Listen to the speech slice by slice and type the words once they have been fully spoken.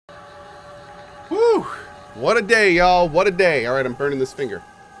What a day, y'all. What a day. All right, I'm burning this finger.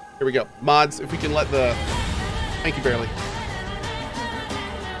 Here we go. Mods, if we can let the... Thank you, Barely.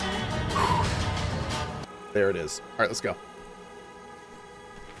 There it is. All right, let's go.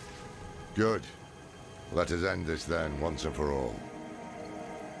 Good. Let us end this then, once and for all.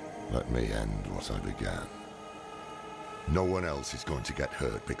 Let me end what I began. No one else is going to get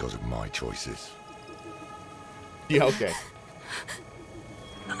hurt because of my choices. Yeah, okay.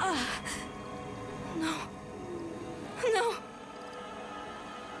 No. No.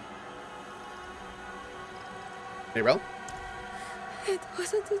 Hey, Rel? It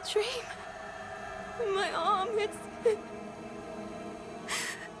wasn't a dream. My arm, it's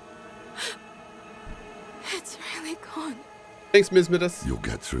really gone. Thanks, Ms. Midas. You'll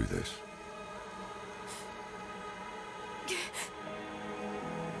get through this.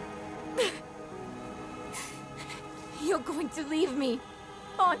 You're going to leave me,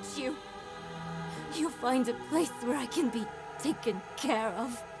 aren't you? You'll find a place where I can be taken care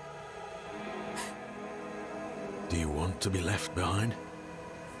of. Do you want to be left behind?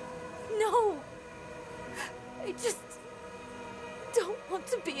 No! I just don't want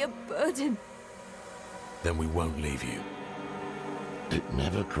to be a burden. Then we won't leave you. It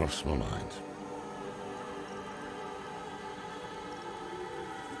never crossed my mind.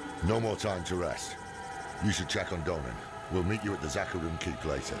 No more time to rest. You should check on Donan. We'll meet you at the Zakharum Keep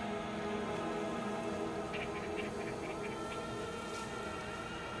later.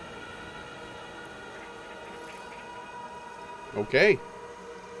 Okay.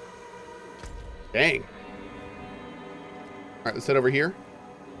 Dang. All right, let's head over here.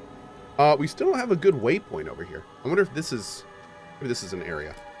 We still don't have a good waypoint over here. I wonder if this is... Maybe this is an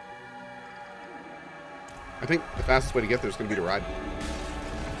area. I think the fastest way to get there is going to be to ride.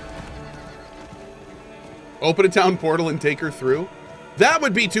 Open a town portal and take her through? That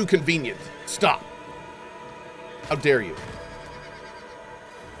would be too convenient. Stop. How dare you?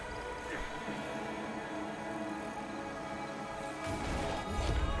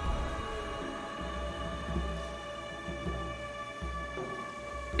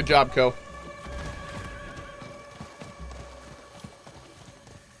 Good job, Cohh.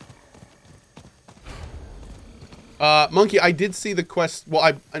 Monkey, I did see the quest. Well,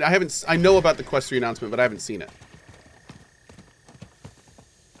 I haven't. I know about the quest 3 announcement, but I haven't seen it.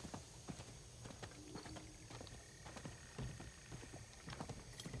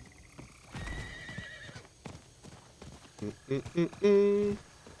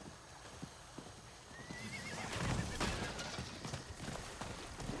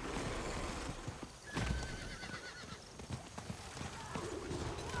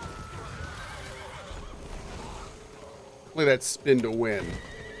 Look at that spin to win.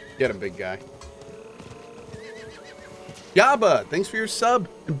 Get him, big guy. Yaba, thanks for your sub.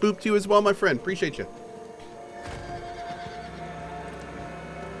 And boop to you as well, my friend. Appreciate you.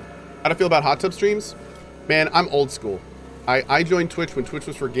 How do I feel about hot tub streams? Man, I'm old school. I joined Twitch when Twitch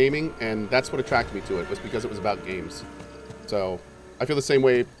was for gaming, and that's what attracted me to it, was because it was about games. So I feel the same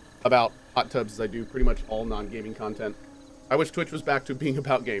way about hot tubs as I do pretty much all non-gaming content. I wish Twitch was back to being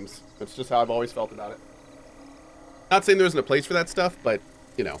about games. That's just how I've always felt about it. Not saying there isn't a place for that stuff, but,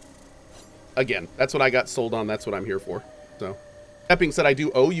 you know, again, that's what I got sold on. That's what I'm here for. So, that being said, I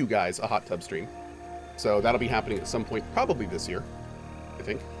do owe you guys a hot tub stream. So, that'll be happening at some point, probably this year, I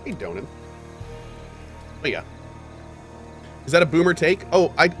think. Hey, Donan. But yeah. Is that a boomer take?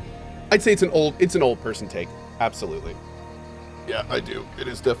 Oh, I'd say it's an old person take. Absolutely. Yeah, I do. It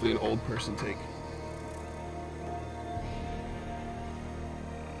is definitely an old person take.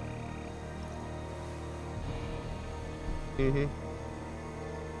 Mm-hmm.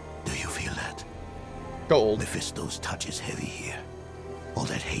 Do you feel that? Go old. Mephisto's touch is heavy here. All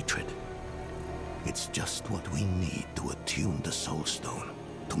that hatred. It's just what we need to attune the Soul Stone,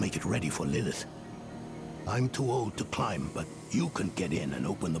 to make it ready for Lilith. I'm too old to climb, but you can get in and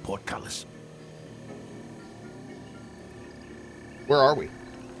open the portcullis. Where are we?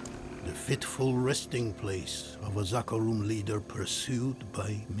 The fitful resting place of a Zakharum leader pursued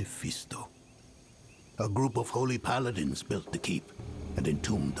by Mephisto. A group of holy paladins built the keep and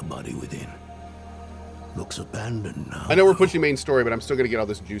entombed the body within. Looks abandoned now. I know we're pushing main story, but I'm still going to get all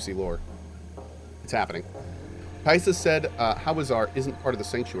this juicy lore. It's happening. Kaisa said Hawazar isn't part of the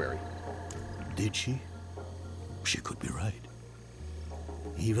sanctuary. Did she? She could be right.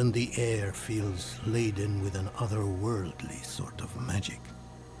 Even the air feels laden with an otherworldly sort of magic.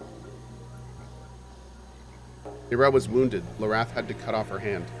 Ira was wounded. Lorath had to cut off her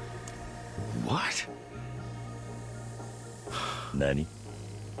hand. What? Nani?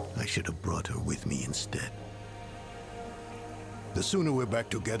 I should have brought her with me instead. The sooner we're back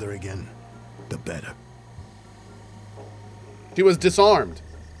together again, the better. She was disarmed.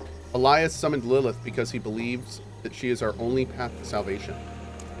 Elias summoned Lilith because he believes that she is our only path to salvation.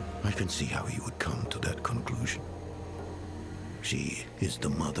 I can see how he would come to that conclusion. She is the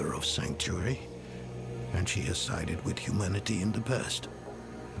mother of Sanctuary, and she has sided with humanity in the past.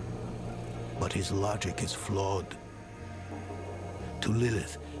 But his logic is flawed. To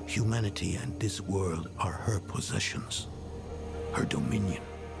Lilith, humanity and this world are her possessions, her dominion.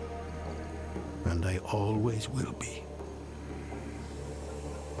 And I always will be.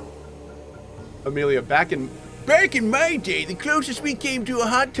 Amelia, back in my day, the closest we came to a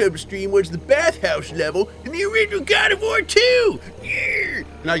hot tub stream was the bathhouse level in the original God of War 2. Yeah.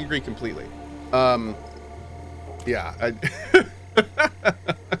 Now you agree completely. Yeah.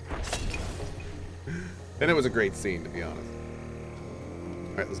 And it was a great scene, to be honest.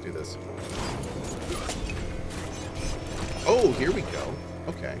 All right, let's do this. Oh, here we go.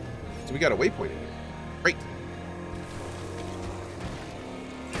 Okay. So we got a waypoint in here. Great.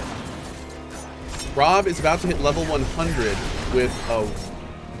 Rob is about to hit level 100 with a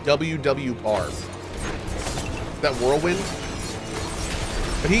WW bar. That whirlwind.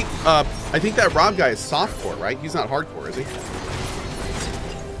 But he, I think that Rob guy is softcore, right? He's not hardcore, is he?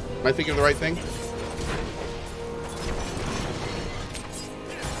 Am I thinking of the right thing?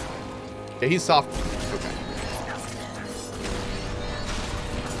 Yeah, he's soft. Okay.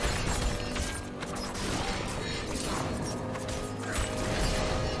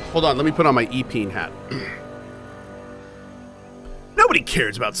 Hold on, let me put on my E-Peen hat. Nobody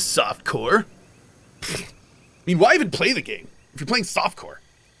cares about softcore. I mean, why even play the game if you're playing softcore?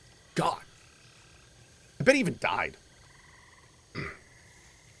 God. I bet he even died.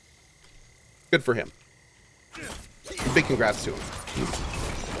 Good for him. Big congrats to him.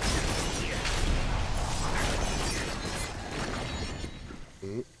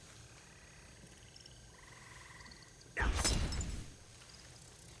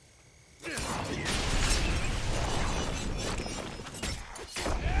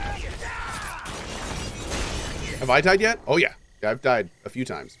 Have I died yet? Oh yeah. Yeah, I've died a few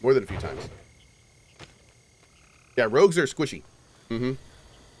times. More than a few times. Yeah, rogues are squishy. Mm-hmm.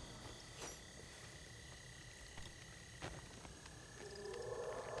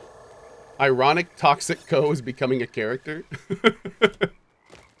 Ironic toxic Cohh is becoming a character.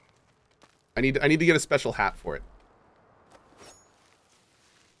 I need to get a special hat for it.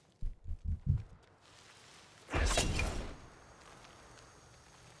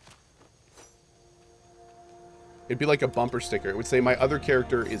 It'd be like a bumper sticker. It would say, my other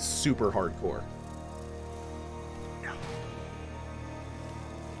character is super hardcore.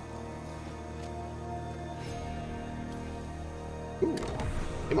 Ooh.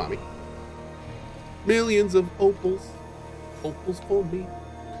 Hey, mommy. Millions of opals. Opals for me.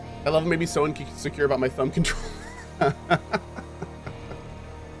 I love it, made me so insecure about my thumb control.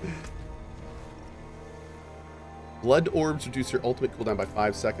 Blood orbs reduce your ultimate cooldown by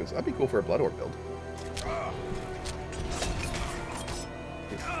 5 seconds. That'd be cool for a blood orb build.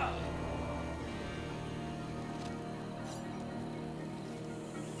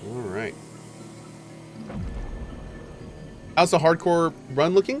 Alright. How's the hardcore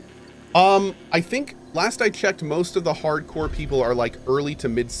run looking? I think last I checked, most of the hardcore people are like early to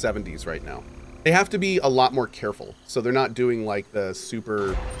mid 70s right now. They have to be a lot more careful, so they're not doing like the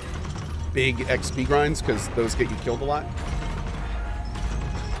super big XP grinds, because those get you killed a lot.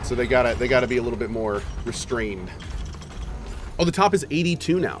 So they gotta be a little bit more restrained. Oh, the top is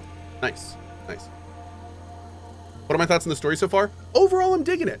 82 now. Nice, nice. What are my thoughts on the story so far? Overall, I'm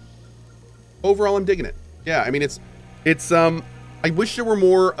digging it. Overall, I'm digging it. Yeah, I mean, it's I wish there were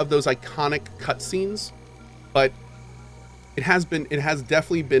more of those iconic cutscenes, but it has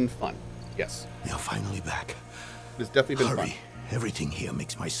definitely been fun. Yes. You're finally back. It's definitely been fun. Hurry. Everything here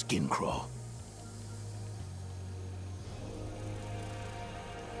makes my skin crawl.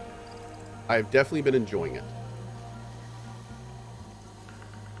 I've definitely been enjoying it.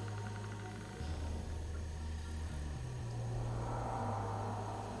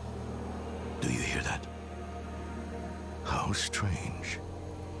 Do you hear that? How strange.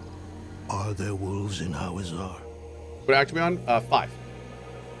 Are there wolves in Hawazar? What act are we on? 5.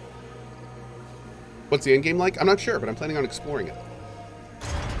 What's the end game like? I'm not sure, but I'm planning on exploring it.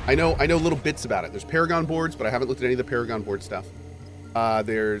 I know little bits about it. There's Paragon boards, but I haven't looked at any of the Paragon board stuff.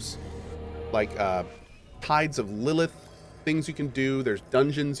 There's like Tides of Lilith things you can do. There's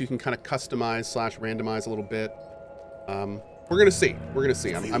dungeons you can kind of customize / randomize a little bit. We're gonna see. We're gonna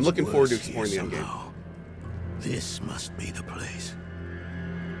see. I'm looking forward to exploring the end game. This must be the place.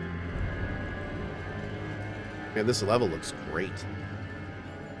 Man, this level looks great.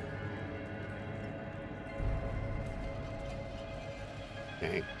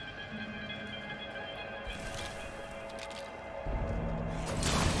 Dang.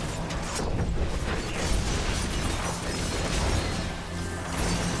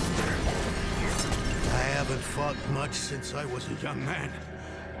 I haven't fought much since I was a young man.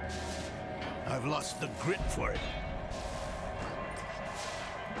 I've lost the grit for it.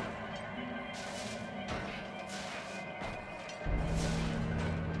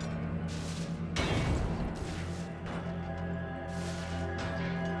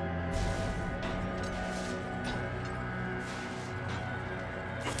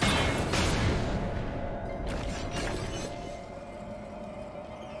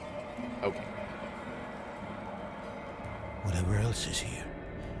 Okay. Whatever else is here,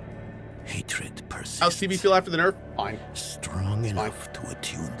 hatred persists. How's TV feel after the nerf? Fine. Strong enough to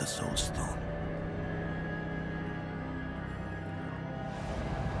attune the Soul Stone.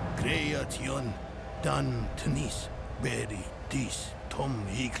 Creation dan tenis beri dis tom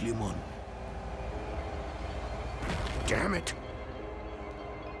hiklimon. Damn it!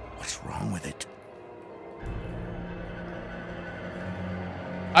 What's wrong with it?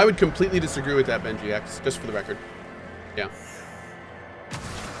 I would completely disagree with that, Benji X, just for the record. Yeah.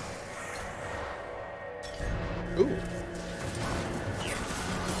 Ooh.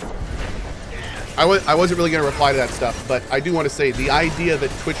 I wasn't really going to reply to that stuff, but I do want to say the idea that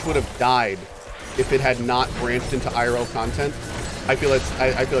Twitch would have died if it had not branched into IRL content, I feel it's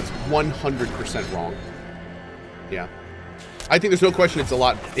 100% wrong. Yeah. I think there's no question it's a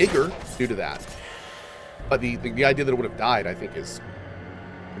lot bigger due to that. But the idea that it would have died, I think, is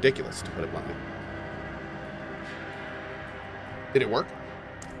ridiculous, to put it bluntly. Did it work?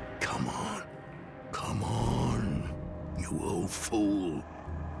 Come on. Come on, you old fool.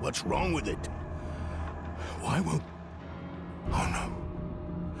 What's wrong with it? Why won't... Oh no.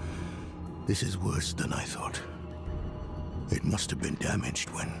 This is worse than I thought. It must have been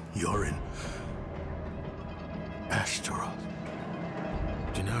damaged when you're in... Astaroth.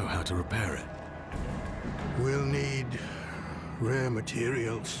 Do you know how to repair it? We'll need rare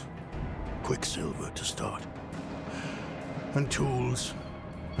materials. Quicksilver to start. And tools.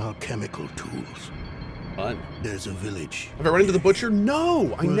 Alchemical tools. Fun. There's a village. Have I run into the butcher?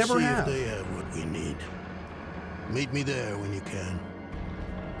 No, I never see have. If they have what we need. Meet me there when you can.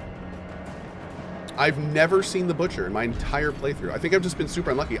 I've never seen the butcher in my entire playthrough. I think I've just been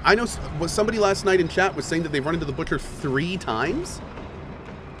super unlucky. I know somebody last night in chat was saying that they've run into the butcher 3 times.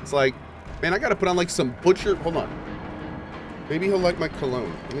 It's like, man, I gotta put on like some butcher. Hold on. Maybe he'll like my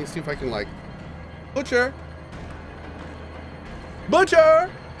cologne. Let me see if I can like butcher. Butcher.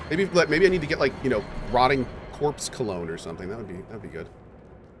 Maybe I need to get like, you know, rotting corpse cologne or something. That'd be good.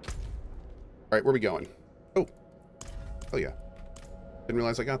 All right, where are we going? Oh yeah. Didn't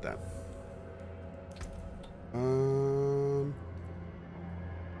realize I got that.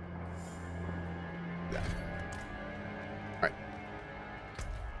 Yeah. All right.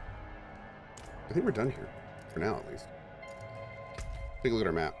 I think we're done here for now, at least. Take a look at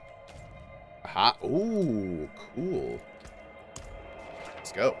our map. Aha! Ooh, cool.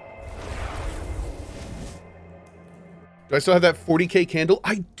 Let's go. Do I still have that 40k candle?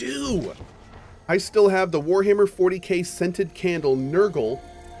 I do. I still have the Warhammer 40k scented candle, Nurgle,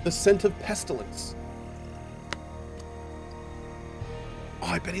 the scent of pestilence. Oh,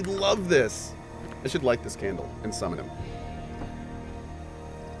 I bet he'd love this. I should light this candle and summon him.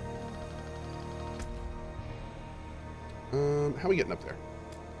 How are we getting up there?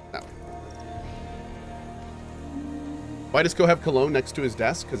 That way. Why does Cohh have cologne next to his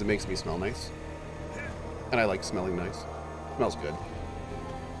desk? Because it makes me smell nice. And I like smelling nice. Smells good.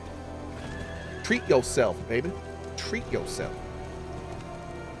 Treat yourself, baby. Treat yourself.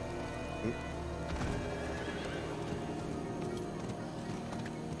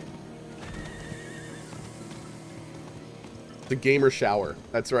 The gamer shower.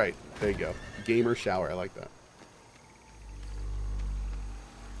 That's right. There you go. Gamer shower. I like that.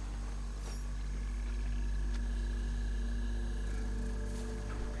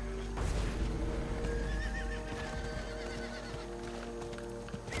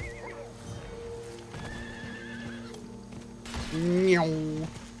 Meow.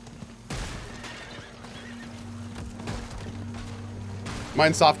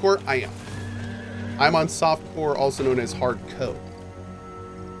 Mine softcore? I am. I'm on softcore, also known as hardcore.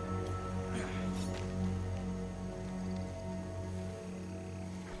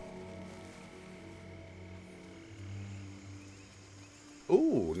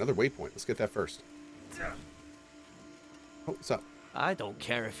 Ooh, another waypoint. Let's get that first. Oh, what's up? I don't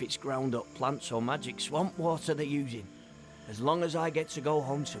care if it's ground up plants or magic swamp water they're using, as long as I get to go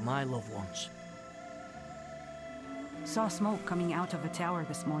home to my loved ones. Saw smoke coming out of a tower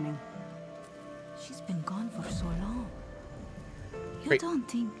this morning. She's been gone for so long. You Great. don't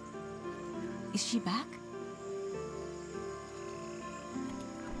think... Is she back?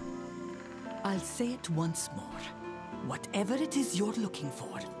 I'll say it once more. Whatever it is you're looking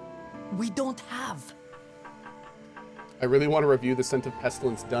for, we don't have. I really want to review the Scent of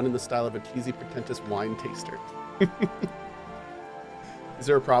Pestilence done in the style of a cheesy, pretentious wine taster. Is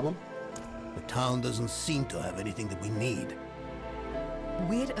there a problem? The town doesn't seem to have anything that we need.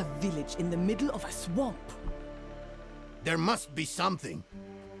 We're a village in the middle of a swamp. There must be something.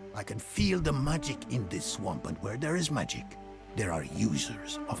 I can feel the magic in this swamp, and where there is magic, there are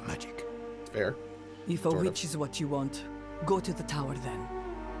users of magic. Fair. If a witch is what you want, go to the tower then.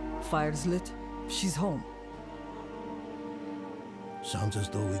 Fire's lit, she's home. Sounds as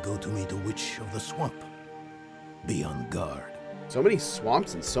though we go to meet a witch of the swamp. Be on guard. So many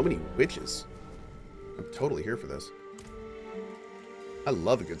swamps and so many witches. I'm totally here for this. I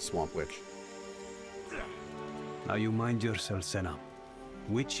love a good swamp witch. Now you mind yourself, Senna.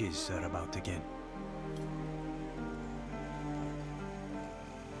 Witches are about again.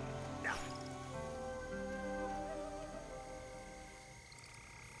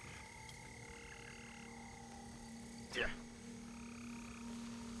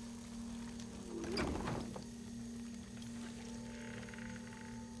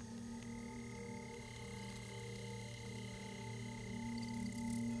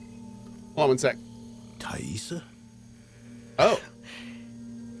 Hold on one sec. Thaisa? Oh.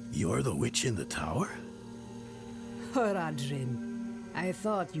 You're the witch in the tower? Horadrim, I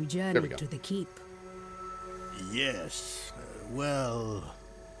thought you There we journeyed go. to the keep. Yes. Well...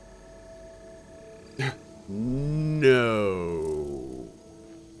 No.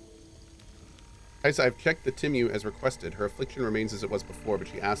 Thaisa, I've checked the Timu as requested. Her affliction remains as it was before, but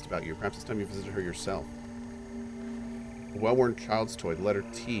she asked about you. Perhaps it's time you visited her yourself. A well-worn child's toy, the letter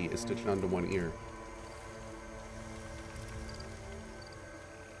T, is stitched onto one ear.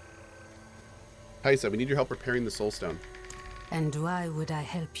 Thaisa, we need your help repairing the soul stone. And why would I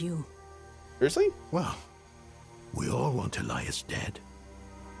help you? Seriously? Well, we all want Elias dead.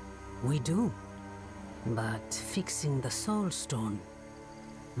 We do. But fixing the soul stone,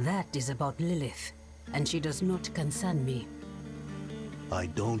 that is about Lilith, and she does not concern me. I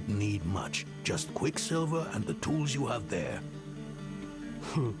don't need much. Just Quicksilver and the tools you have there.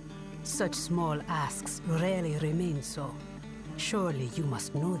 Such small asks rarely remain so. Surely you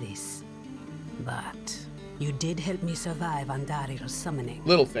must know this. But you did help me survive Andarir's summoning.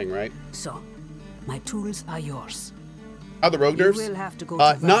 Little thing, right? So, my tools are yours. How the rogue You nerfs? will have to go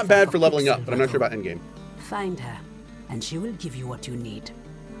to Not Valfa bad for leveling up, but Quicksilver, I'm not sure though. about endgame. Find her, and she will give you what you need.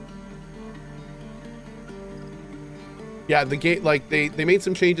 Yeah, the game, like they made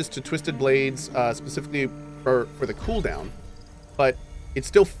some changes to Twisted Blades, specifically for the cooldown, but it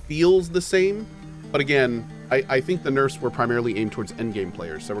still feels the same. But again, I think the nerfs were primarily aimed towards endgame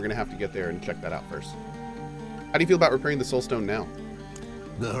players, so we're gonna have to get there and check that out first. How do you feel about repairing the Soul Stone now?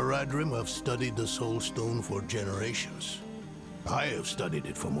 The Haradrim have studied the Soul Stone for generations. I have studied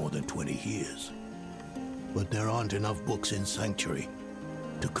it for more than 20 years. But there aren't enough books in Sanctuary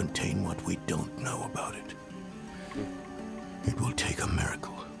to contain what we don't know about it. It will take a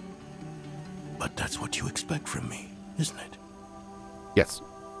miracle. But that's what you expect from me, isn't it? Yes.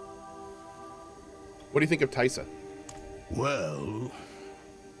 What do you think of Thaisa? Well...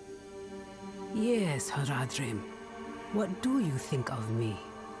 Yes, Haradrim. What do you think of me?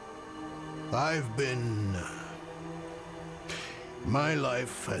 I've been... My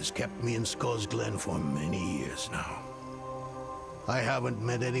life has kept me in Skull's Glen for many years now. I haven't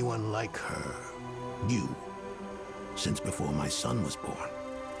met anyone like her, you, since before my son was born.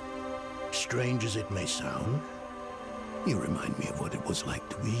 Strange as it may sound, you remind me of what it was like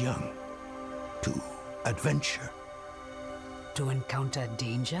to be young, to adventure, To encounter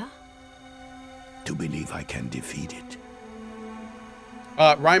danger? to believe I can defeat it.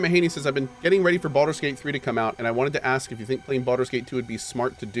 Ryan Mahaney says, I've been getting ready for Baldur's Gate 3 to come out, and I wanted to ask if you think playing Baldur's Gate 2 would be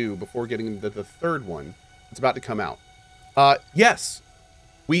smart to do before getting into the third one. It's about to come out. Yes,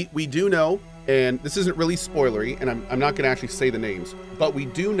 we do know, and this isn't really spoilery, and I'm not going to actually say the names, but we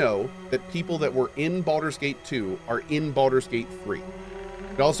do know that people that were in Baldur's Gate 2 are in Baldur's Gate 3.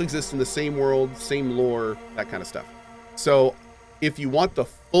 It also exists in the same world, same lore, that kind of stuff. So if you want the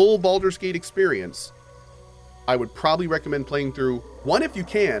full Baldur's Gate experience, I would probably recommend playing through 1 if you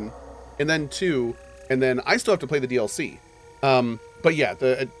can, and then 2, and then I still have to play the DLC. But yeah,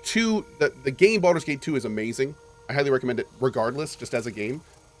 the game Baldur's Gate 2 is amazing. I highly recommend it regardless, just as a game.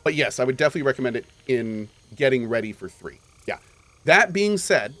 But yes, I would definitely recommend it in getting ready for 3. Yeah. That being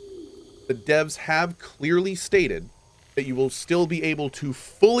said, the devs have clearly stated that you will still be able to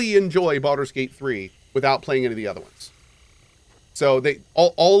fully enjoy Baldur's Gate 3 without playing any of the other ones. So they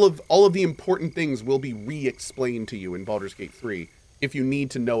all of the important things will be re-explained to you in Baldur's Gate 3 if you need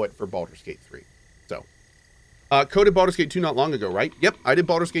to know it for Baldur's Gate 3. So, Cohh did Baldur's Gate 2 not long ago, right? Yep, I did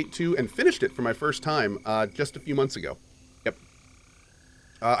Baldur's Gate 2 and finished it for my first time just a few months ago. Yep.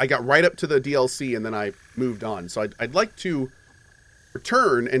 I got right up to the DLC and then I moved on. So I'd like to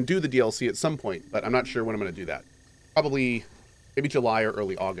return and do the DLC at some point, but I'm not sure when I'm going to do that. Probably maybe July or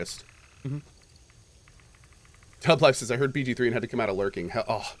early August. Mm-hmm. Tublife says, I heard BG3 and had to come out of lurking.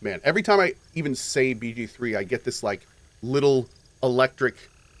 Oh, man. Every time I even say BG3, I get this, like, little electric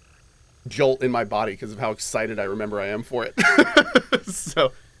jolt in my body because of how excited I remember I am for it.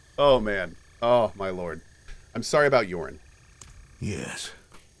 So, oh, man. Oh, my lord. I'm sorry about Yorin. Yes.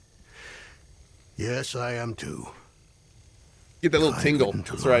 Yes, I am too. Get that little tingle.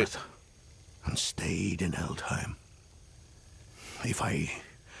 That's right. And stayed in Eldheim. If I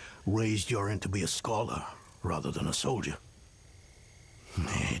raised Yorin to be a scholar rather than a soldier,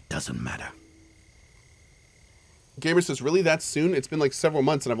 it doesn't matter. Gamer says, really that soon? It's been like several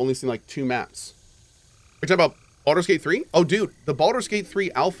months and I've only seen like 2 maps. Are you talking about Baldur's Gate 3? Oh, dude, the Baldur's Gate 3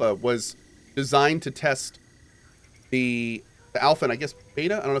 alpha was designed to test the alpha and I guess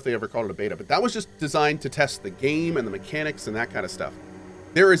beta. I don't know if they ever called it a beta, but that was just designed to test the game and the mechanics and that kind of stuff.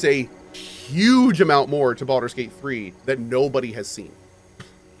 There is a huge amount more to Baldur's Gate 3 that nobody has seen.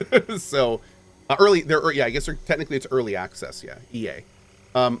 So yeah, I guess technically it's early access, yeah, EA.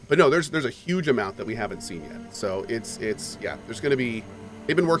 But no, there's a huge amount that we haven't seen yet. So it's yeah, there's going to be,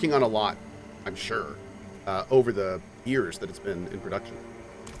 they've been working on a lot, I'm sure, over the years that it's been in production.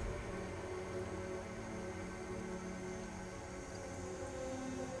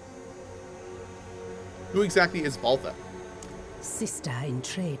 Who exactly is Valtha? Sister in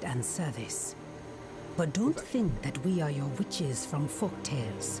trade and service. But don't think that we are your witches from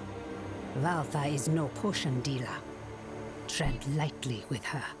folktales. Valtha is no potion dealer. Tread lightly with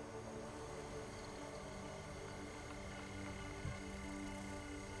her.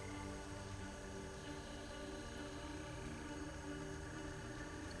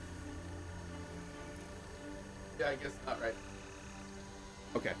 Yeah, I guess not, right?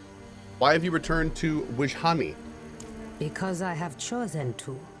 Okay. Why have you returned to Wijhani? Because I have chosen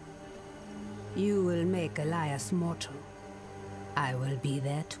to. You will make Elias mortal. I will be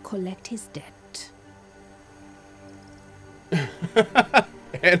there to collect his debt.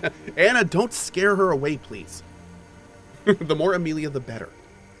 Anna, don't scare her away, please. The more Amelia, the better.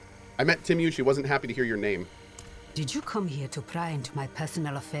 I met Timu. She wasn't happy to hear your name. Did you come here to pry into my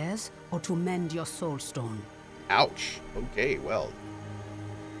personal affairs or to mend your soul stone? Ouch. Okay, well.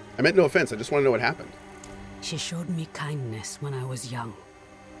 I meant no offense. I just want to know what happened. She showed me kindness when I was young.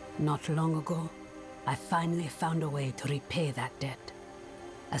 Not long ago, I finally found a way to repay that debt.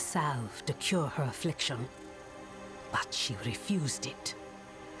 A salve to cure her affliction. But she refused it.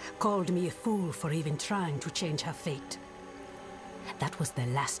 Called me a fool for even trying to change her fate. That was the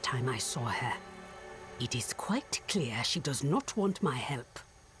last time I saw her. It is quite clear she does not want my help.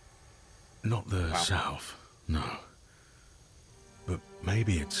 Not the salve, no. But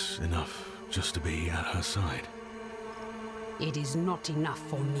maybe it's enough just to be at her side. It is not enough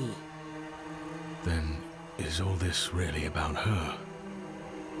for me. Then is all this really about her?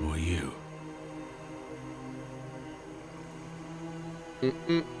 Or you?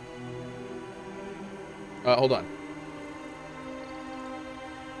 Hold on.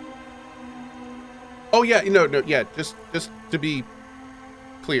 Oh yeah, no, yeah, just to be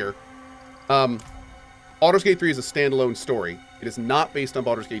clear. Baldur's Gate 3 is a standalone story. It is not based on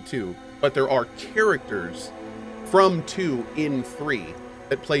Baldur's Gate 2, but there are characters from 2 in 3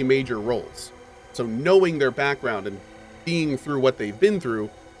 that play major roles. So knowing their background and seeing through what they've been through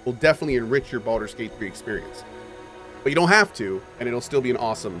will definitely enrich your Baldur's Gate 3 experience. But you don't have to, and it'll still be an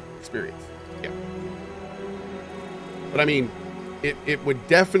awesome experience. Yeah. But I mean, it would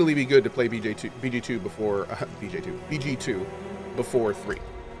definitely be good to play BG2 before BG2 before 3.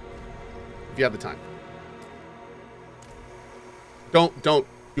 If you have the time. Don't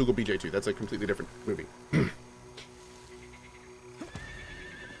Google BJ2. That's a completely different movie.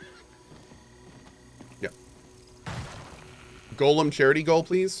 Yeah. Golem charity goal,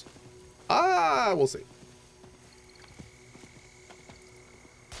 please. We'll see.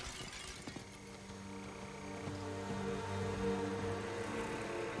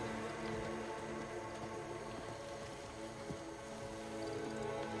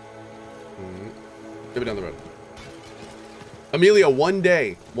 Give it down the road. Amelia, one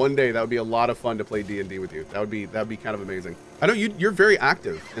day, that would be a lot of fun to play D&D with you. That'd be kind of amazing. I know you're very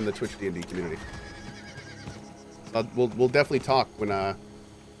active in the Twitch D&D community. We'll definitely talk when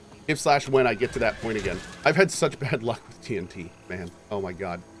if/when I get to that point again. I've had such bad luck with TNT, man. Oh my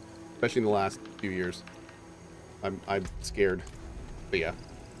god, especially in the last few years. I'm scared, but yeah,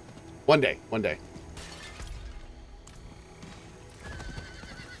 one day.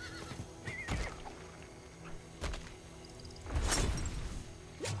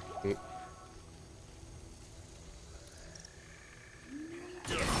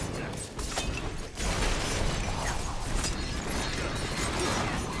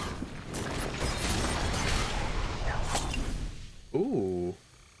 Ooh.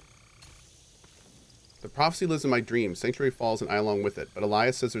 The prophecy lives in my dreams. Sanctuary falls and I along with it. But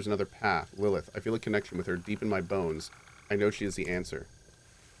Elias says there's another path. Lilith. I feel a connection with her deep in my bones. I know she is the answer.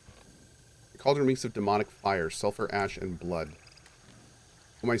 The cauldron reeks of demonic fire, sulfur, ash, and blood.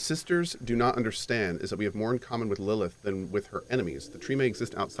 What my sisters do not understand is that we have more in common with Lilith than with her enemies. The tree may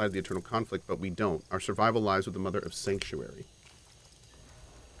exist outside the eternal conflict, but we don't. Our survival lies with the Mother of Sanctuary.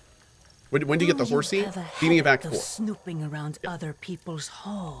 When do you get the horsey? Beginning of Act 4. Snooping around other people's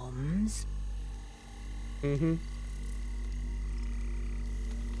homes. Mm-hmm.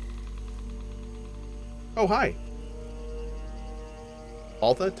 Oh, hi.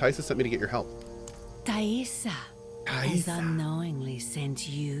 Alta, Taisa sent me to get your help. Taisa has unknowingly sent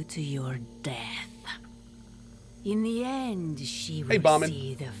you to your death. In the end, she will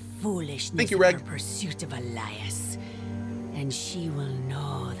see the foolishness of her pursuit of Elias. And she will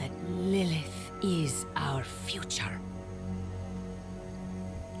know that Lilith is our future.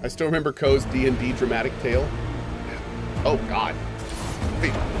 I still remember Cohh's D&D dramatic tale. Oh, God.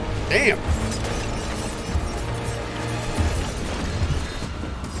 Wait, damn.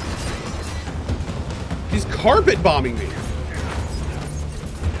 He's carpet bombing me.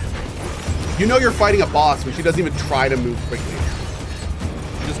 You know you're fighting a boss when she doesn't even try to move quickly.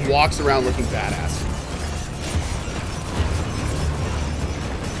 She just walks around looking badass.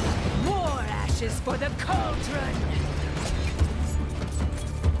 More ashes for the cauldron!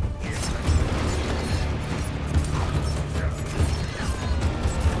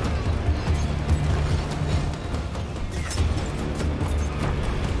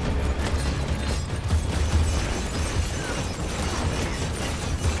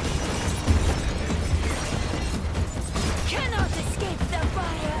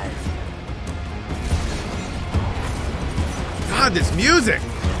 God, this music!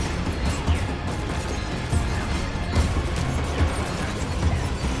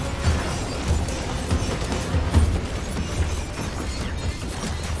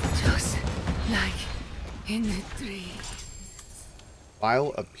 Just like in the dream.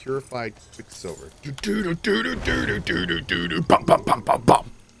 Vial of purified quicksilver.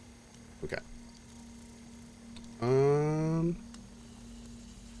 Okay.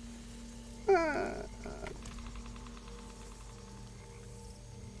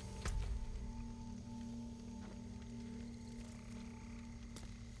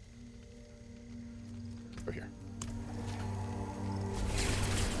 Over here.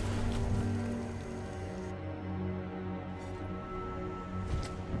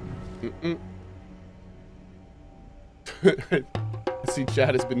 I see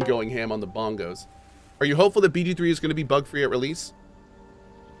Chad has been going ham on the bongos. Are you hopeful that BG3 is going to be bug-free at release?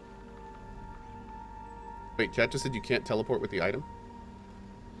 Wait, Chad just said you can't teleport with the item?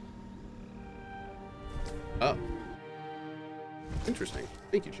 Oh. Interesting.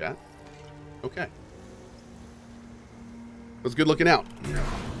 Thank you, Chad. Okay. Was good looking out.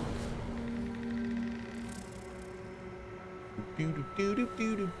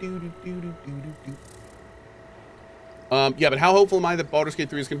 Yeah, but how hopeful am I that Baldur's Gate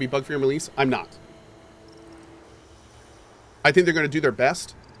 3 is going to be bug-free on release? I'm not. I think they're going to do their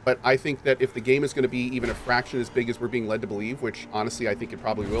best, but I think that if the game is going to be even a fraction as big as we're being led to believe, which honestly I think it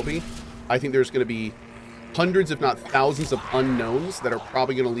probably will be, I think there's going to be hundreds, if not thousands, of unknowns that are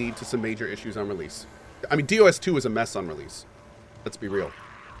probably going to lead to some major issues on release. I mean, DOS 2 was a mess on release. Let's be real.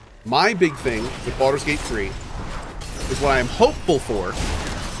 My big thing with Baldur's Gate 3 is what I am hopeful for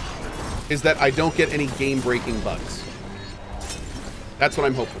is that I don't get any game-breaking bugs. That's what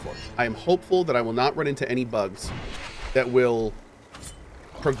I'm hopeful for. I am hopeful that I will not run into any bugs that will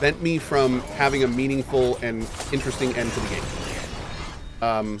prevent me from having a meaningful and interesting end to the game.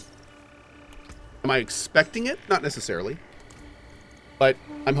 Am I expecting it? Not necessarily. But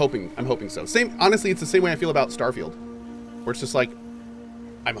I'm hoping so. Honestly, it's the same way I feel about Starfield. Where it's just like,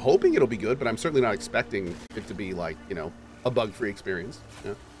 I'm hoping it'll be good, but I'm certainly not expecting it to be like, you know, a bug-free experience.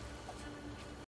 Yeah.